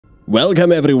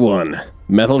Welcome everyone,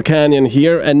 MetalCanyon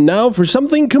here, and now for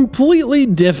something completely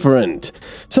different.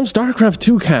 Some StarCraft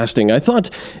 2 casting. I thought,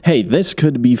 hey, this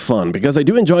could be fun, because I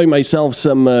do enjoy myself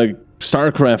some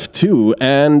StarCraft 2,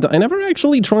 and I never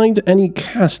actually tried any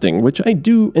casting, which I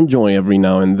do enjoy every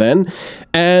now and then.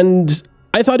 And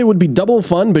I thought it would be double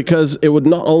fun, because it would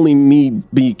not only me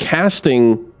be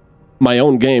casting my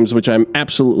own games, which I'm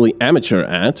absolutely amateur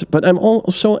at, but I'm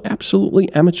also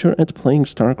absolutely amateur at playing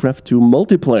StarCraft 2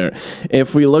 multiplayer.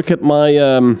 If we look at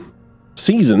my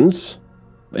seasons,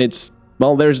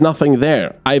 well, there's nothing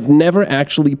there. I've never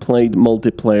actually played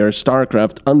multiplayer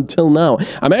StarCraft until now.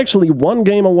 I'm actually one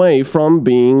game away from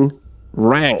being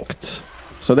ranked.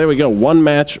 So there we go, one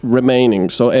match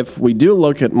remaining. So if we do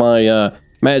look at my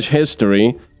match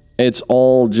history, it's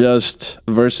all just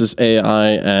versus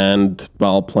AI and,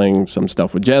 well, playing some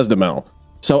stuff with Jazdamel.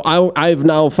 So I've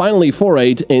now finally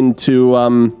forayed into,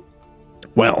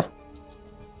 well,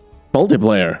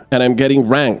 multiplayer. And I'm getting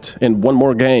ranked in one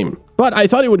more game. But I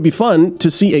thought it would be fun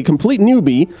to see a complete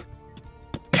newbie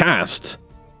cast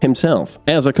himself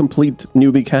as a complete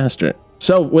newbie caster.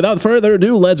 So without further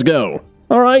ado, let's go.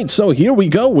 Alright, so here we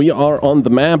go. We are on the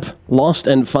map, Lost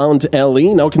and Found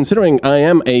LE. Now, considering I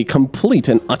am a complete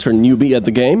and utter newbie at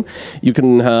the game, you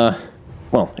can,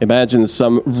 well, imagine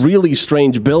some really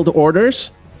strange build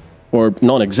orders, or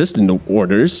non-existent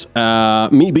orders.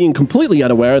 Me being completely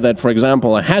unaware that, for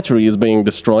example, a hatchery is being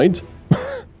destroyed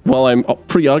while I'm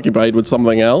preoccupied with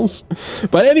something else.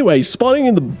 But anyway, spawning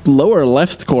in the lower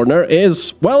left corner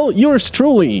is, well, yours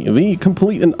truly, the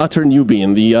complete and utter newbie.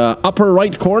 In the upper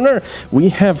right corner, we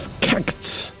have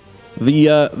Kekt,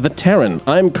 the Terran.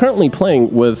 I'm currently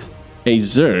playing with a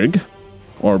Zerg,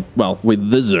 or, well, with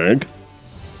the Zerg.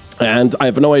 And I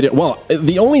have no idea. Well,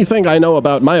 the only thing I know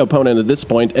about my opponent at this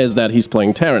point is that he's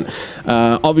playing Terran.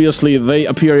 Obviously, they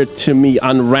appear to me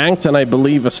unranked, and I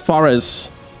believe as far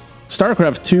as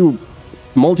StarCraft 2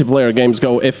 multiplayer games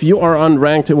go, if you are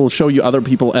unranked, it will show you other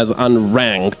people as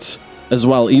unranked as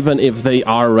well, even if they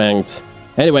are ranked.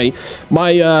 Anyway,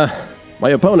 my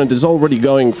opponent is already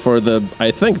going for the,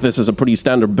 I think this is a pretty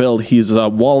standard build. He's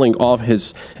walling off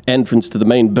his entrance to the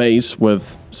main base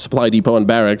with supply depot and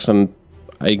barracks, and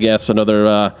I guess another,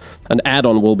 an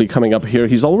add-on will be coming up here.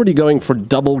 He's already going for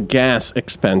double gas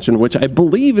expansion, which I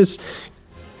believe is,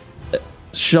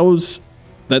 shows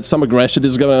that some aggression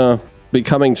is gonna be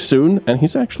coming soon, and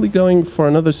he's actually going for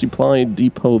another supply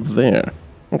depot there.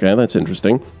 Okay, that's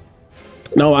interesting.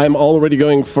 Now, I'm already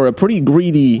going for a pretty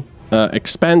greedy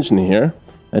expansion here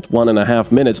at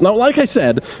 1.5 minutes. Now, like I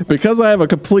said, because I have a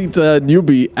complete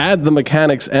newbie at the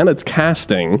mechanics and its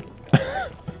casting,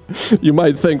 you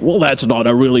might think, well, that's not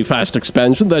a really fast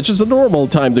expansion, that's just a normal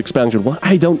timed expansion. Well,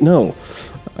 I don't know.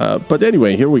 But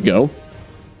anyway, here we go.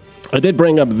 I did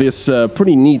bring up this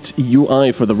pretty neat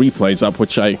UI for the replays up,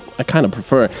 which I kind of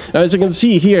prefer. Now, as you can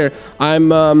see here,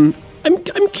 I'm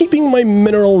keeping my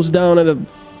minerals down at a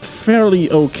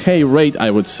fairly okay rate, I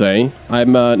would say.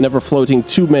 I'm never floating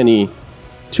too many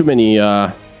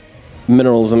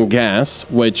minerals and gas,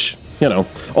 which, you know,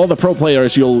 all the pro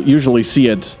players, you'll usually see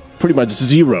it pretty much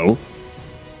zero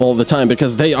all the time,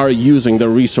 because they are using their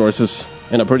resources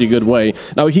in a pretty good way.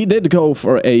 Now, he did go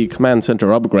for a command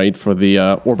center upgrade for the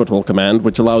orbital command,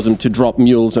 which allows him to drop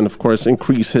mules and, of course,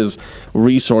 increase his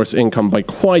resource income by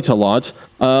quite a lot.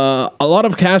 A lot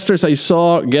of casters I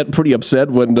saw get pretty upset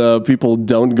when people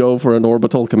don't go for an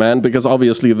orbital command, because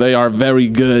obviously they are very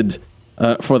good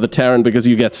for the Terran, because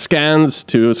you get scans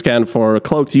to scan for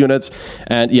cloaked units.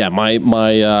 And yeah,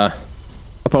 my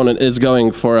opponent is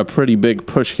going for a pretty big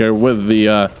push here with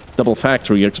the double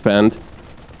factory expand.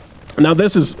 Now,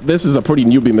 this is a pretty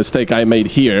newbie mistake I made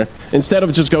here. Instead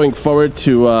of just going forward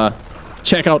to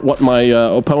check out what my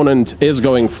opponent is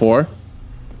going for,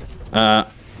 I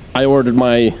ordered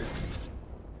my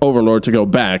Overlord to go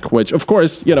back, which, of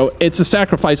course, you know, it's a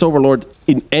sacrifice Overlord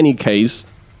in any case,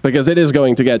 because it is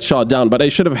going to get shot down, but I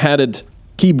should have had it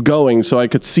keep going so I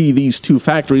could see these two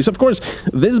factories. Of course,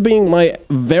 this being my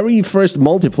very first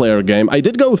multiplayer game, I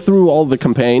did go through all the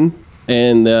campaign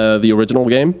in the original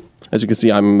game. As you can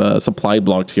see, I'm supply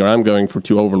blocked here. I'm going for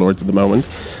 2 overlords at the moment.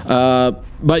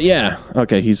 But yeah,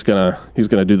 okay, he's gonna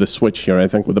do the switch here, I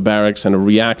think, with the barracks and a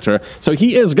reactor. So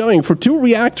he is going for 2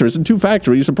 reactors and 2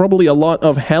 factories, and probably a lot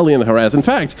of Hellion harass. In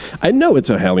fact, I know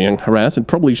it's a Hellion harass. It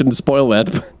probably shouldn't spoil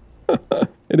that, but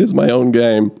it is my own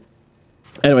game.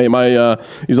 Anyway,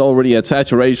 he's already at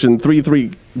saturation,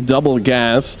 3-3 double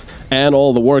gas, and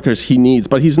all the workers he needs.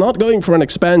 But he's not going for an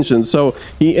expansion, so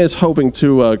he is hoping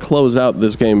to close out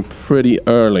this game pretty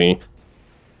early.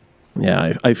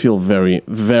 Yeah, I feel very,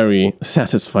 very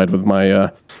satisfied with my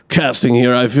casting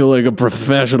here. I feel like a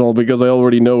professional because I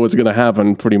already know what's going to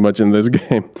happen pretty much in this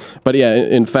game. But yeah,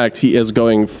 in fact, he is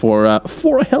going for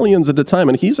 4 Hellions at a time,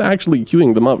 and he's actually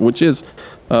queuing them up, which is,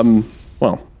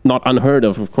 well, not unheard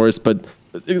of course, but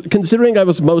considering I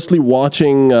was mostly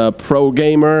watching pro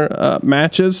gamer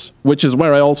matches, which is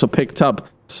where I also picked up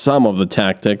some of the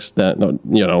tactics that,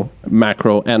 you know,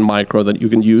 macro and micro that you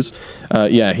can use.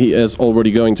 Yeah, he is already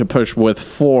going to push with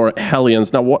 4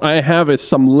 Hellions. Now, what I have is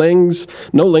some Lings.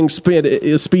 No Ling speed.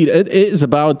 It is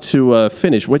about to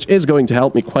finish, which is going to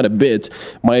help me quite a bit.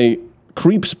 My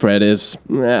creep spread is,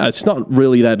 it's not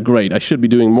really that great. I should be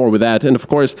doing more with that. And of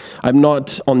course, I'm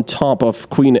not on top of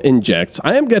Queen Injects.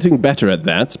 I am getting better at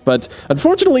that, but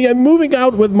unfortunately, I'm moving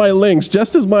out with my Lings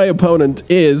just as my opponent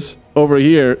is over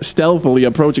here stealthily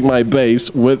approaching my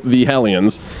base with the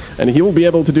Hellions, and he will be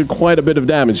able to do quite a bit of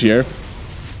damage here.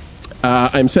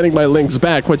 I'm sending my Lings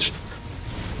back, which,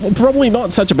 well, probably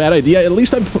not such a bad idea. At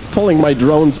least I'm pulling my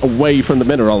drones away from the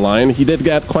mineral line. He did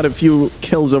get quite a few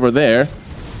kills over there.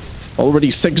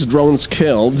 Already 6 drones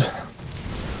killed.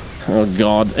 Oh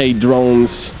god, 8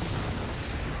 drones.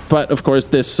 But of course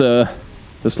this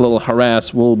this little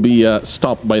harass will be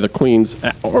stopped by the queens,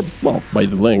 or, well, by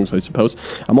the Lings, I suppose.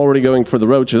 I'm already going for the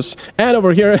roaches. And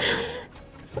over here,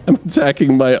 I'm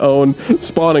attacking my own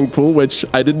spawning pool, which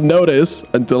I didn't notice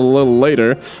until a little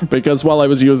later, because while I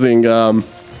was using A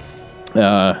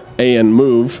and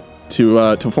move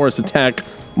to force attack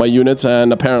my units,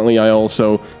 and apparently I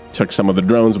also took some of the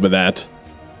drones with that.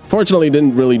 Fortunately,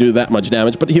 didn't really do that much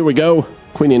damage, but here we go.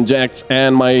 Queen injects,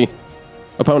 and my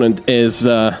opponent is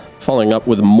following up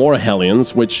with more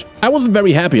Hellions, which I wasn't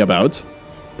very happy about.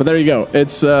 But there you go.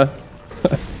 It's, there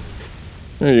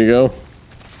you go.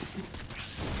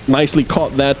 Nicely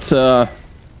caught that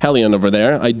Hellion over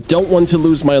there. I don't want to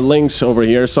lose my Lynx over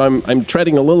here, so I'm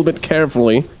treading a little bit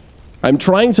carefully. I'm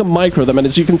trying to micro them, and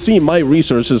as you can see, my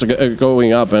resources are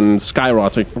going up and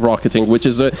skyrocketing, which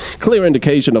is a clear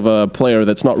indication of a player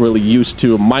that's not really used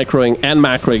to microing and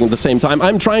macroing at the same time.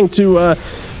 I'm trying to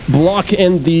block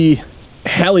in the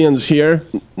Hellions here.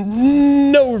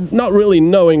 No, not really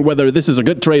knowing whether this is a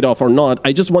good trade-off or not.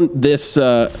 I just want this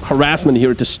harassment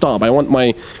here to stop. I want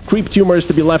my creep tumors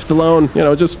to be left alone. You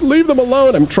know, just leave them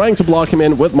alone. I'm trying to block him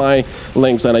in with my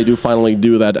Lynx, and I do finally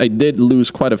do that. I did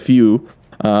lose quite a few.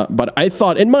 But I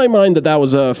thought, in my mind, that that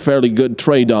was a fairly good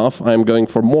trade-off. I'm going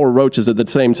for more roaches at the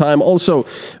same time. Also,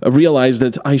 realized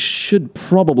that I should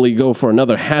probably go for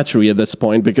another hatchery at this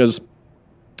point, because...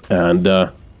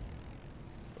 And,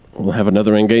 we'll have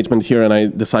another engagement here, and I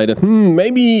decided,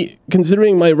 maybe,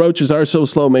 considering my roaches are so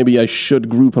slow, maybe I should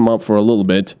group them up for a little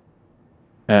bit.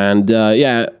 And,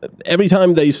 yeah, every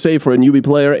time they say for a newbie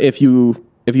player, if you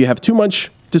have too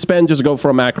much to spend, just go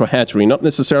for a macro hatchery. Not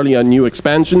necessarily a new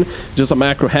expansion, just a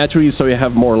macro hatchery so you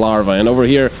have more larvae. And over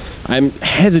here, I'm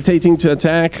hesitating to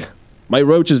attack. My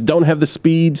roaches don't have the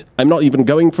speed. I'm not even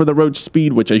going for the roach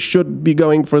speed, which I should be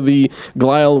going for the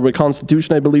glial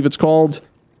reconstitution, I believe it's called.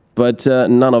 But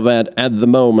none of that at the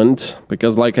moment,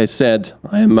 because like I said,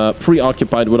 I'm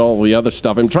preoccupied with all the other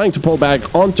stuff. I'm trying to pull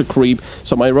back onto creep,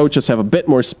 so my roaches have a bit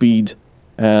more speed.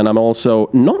 And I'm also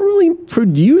not really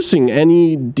producing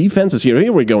any defenses here.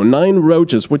 Here we go, 9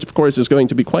 roaches, which of course is going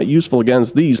to be quite useful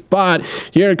against these. But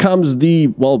here comes the,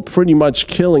 well, pretty much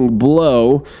killing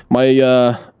blow.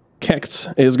 My Kex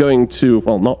is going to,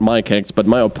 well, not my Kex, but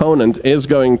my opponent is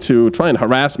going to try and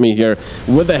harass me here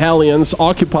with the Hellions,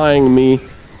 occupying me,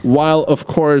 while, of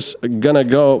course, gonna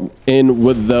go in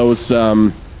with those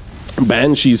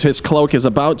Banshees. His cloak is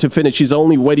about to finish. He's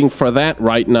only waiting for that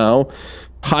right now.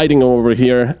 Hiding over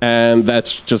here, and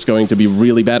that's just going to be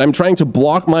really bad. I'm trying to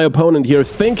block my opponent here,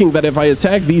 thinking that if I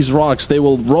attack these rocks, they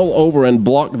will roll over and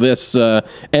block this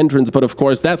entrance, but of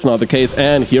course that's not the case.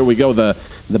 And here we go, the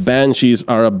Banshees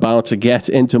are about to get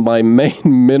into my main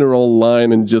mineral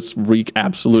line and just wreak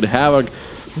absolute havoc.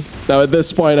 Now at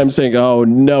this point I'm saying, oh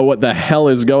no, what the hell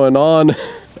is going on?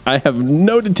 I have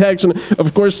no detection.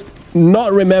 Of course,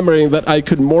 not remembering that I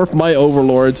could morph my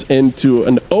overlords into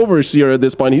an overseer at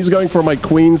this point. He's going for my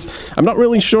queens. I'm not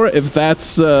really sure if that's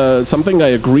something I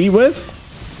agree with.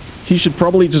 He should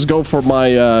probably just go for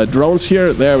my drones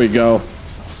here. There we go.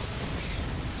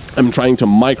 I'm trying to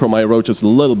micro my roaches a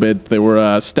little bit. They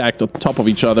were stacked on top of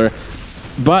each other.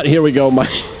 But here we go. My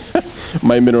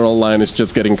my mineral line is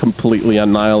just getting completely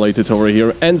annihilated over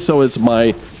here. And so is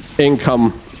my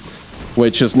income,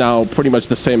 which is now pretty much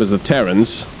the same as the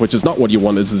Terrans, which is not what you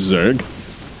want as a Zerg.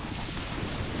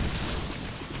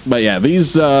 But yeah,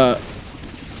 these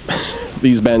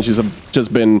these Banshees have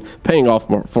just been paying off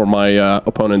for my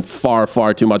opponent far,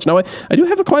 far too much. Now, I do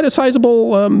have quite a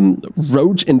sizable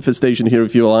roach infestation here,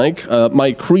 if you like.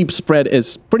 My creep spread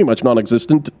is pretty much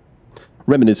non-existent,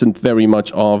 reminiscent very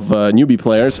much of newbie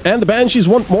players. And the Banshees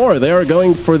want more. They are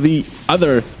going for the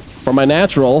other, for my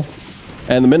natural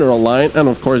and the mineral line, and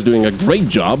of course doing a great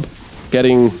job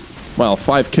getting, well,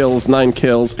 5 kills, 9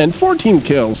 kills, and 14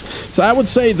 kills. So I would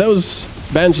say those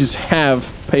Banshees have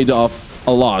paid off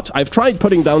a lot. I've tried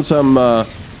putting down some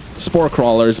spore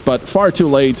crawlers, but far too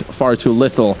late, far too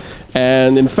little.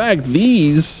 And in fact,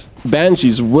 these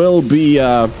Banshees will be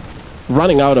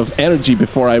running out of energy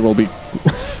before I will be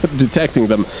detecting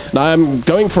them. Now I'm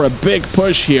going for a big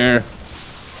push here,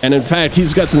 and in fact,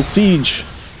 he's got some siege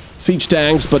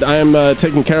tanks, but I'm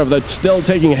taking care of that, still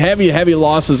taking heavy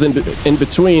losses in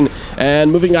between,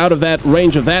 and moving out of that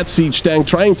range of that siege tank,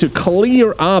 trying to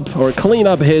clear up or clean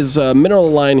up his mineral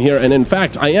line here. And in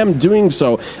fact, I am doing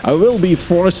so. I will be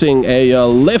forcing a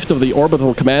lift of the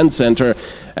orbital command center,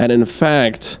 and in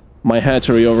fact, my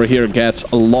hatchery over here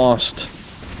gets lost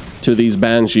to these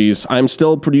Banshees. I'm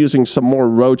still producing some more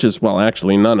roaches. Well,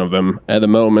 actually, none of them at the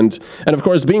moment. And of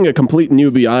course, being a complete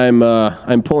newbie,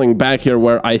 I'm pulling back here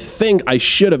where I think I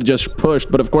should have just pushed.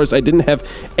 But of course, I didn't have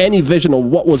any vision of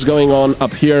what was going on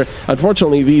up here.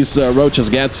 Unfortunately, these roaches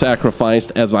get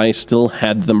sacrificed as I still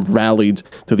had them rallied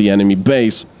to the enemy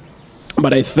base.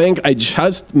 But I think I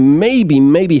just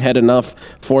maybe had enough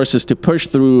forces to push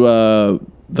through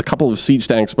the couple of siege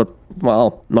tanks, but,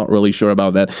 well, not really sure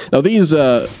about that. Now, these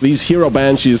hero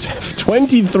Banshees have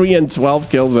 23 and 12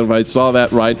 kills, if I saw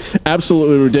that right.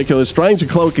 Absolutely ridiculous. Trying to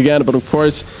cloak again, but of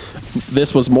course,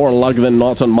 this was more luck than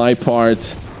not on my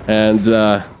part, and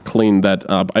clean that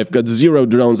up. I've got 0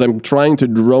 drones. I'm trying to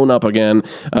drone up again.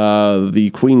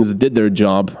 The queens did their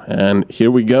job, and here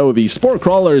we go. The spore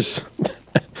crawlers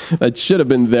that should have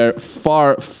been there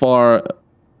far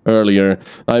earlier.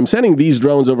 I'm sending these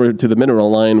drones over to the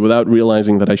mineral line without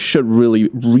realizing that I should really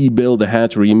rebuild the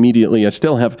hatchery immediately. I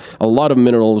still have a lot of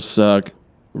minerals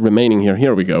remaining here.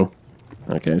 Here we go.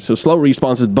 Okay, so slow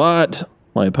responses, but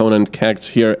my opponent, Kex,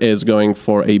 here is going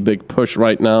for a big push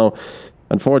right now.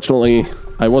 Unfortunately,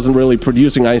 I wasn't really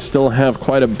producing. I still have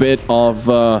quite a bit of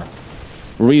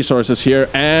resources here,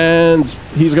 and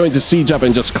he's going to siege up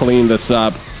and just clean this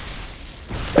up.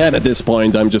 And at this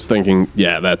point, I'm just thinking,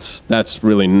 yeah, that's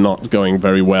really not going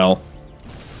very well.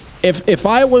 If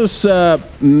I was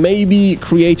maybe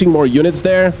creating more units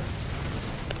there,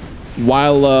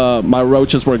 while my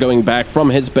roaches were going back from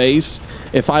his base,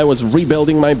 if I was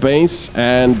rebuilding my base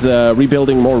and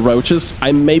rebuilding more roaches,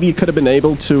 I maybe could have been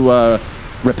able to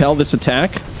repel this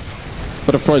attack.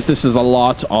 But of course, this is a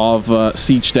lot of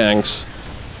siege tanks,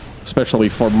 especially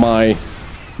for my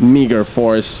meager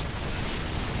force.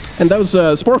 And those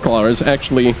spore crawlers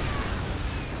actually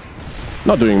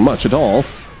not doing much at all.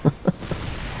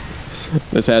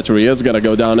 This hatchery is gonna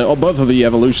go down. Oh, both of the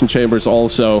evolution chambers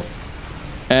also.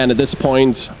 And at this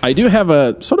point, I do have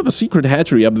a sort of a secret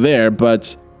hatchery up there,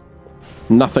 but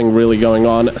nothing really going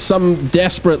on. Some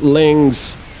desperate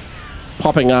lings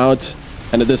popping out.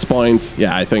 And at this point,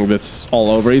 yeah, I think that's all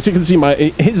over. As you can see,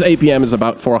 his APM is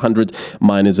about 400.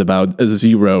 Mine is about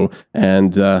 0.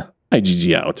 And I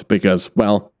GG out because,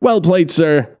 well played,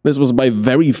 sir. This was my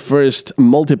very first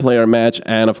multiplayer match,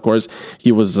 and of course,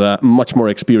 he was much more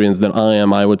experienced than I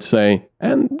am, I would say,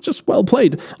 and just well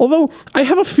played. Although, I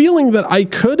have a feeling that I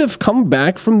could have come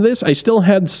back from this. I still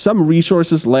had some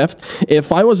resources left.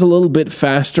 If I was a little bit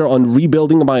faster on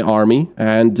rebuilding my army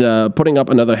and putting up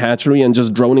another hatchery and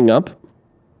just droning up,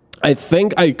 I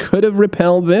think I could have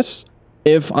repelled this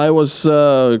if I was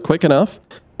quick enough.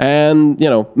 And, you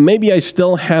know, maybe I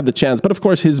still had the chance. But of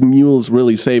course, his mules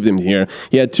really saved him here.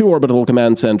 He had 2 orbital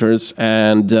command centers,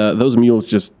 and those mules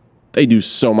just, they do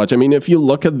so much. I mean, if you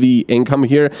look at the income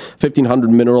here, 1,500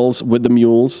 minerals with the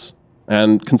mules.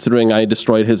 And considering I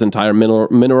destroyed his entire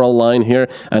mineral line here,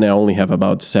 and I only have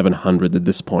about 700 at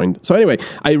this point. So anyway,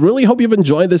 I really hope you've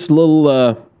enjoyed this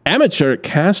little amateur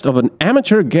cast of an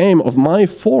amateur game of my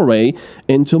foray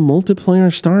into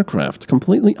multiplayer StarCraft,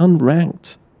 completely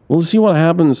unranked. We'll see what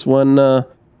happens when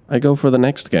I go for the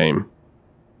next game.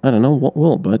 I don't know what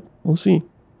will, but we'll see.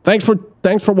 Thanks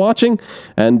for watching,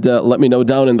 and let me know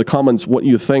down in the comments what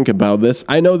you think about this.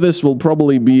 I know this will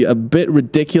probably be a bit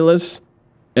ridiculous,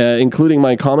 including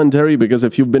my commentary, because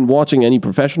if you've been watching any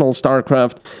professional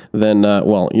StarCraft, then,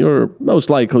 well, you're most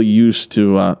likely used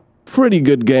to pretty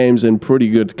good games and pretty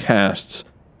good casts.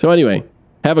 So anyway,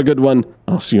 have a good one.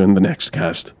 I'll see you in the next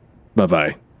cast.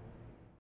 Bye-bye.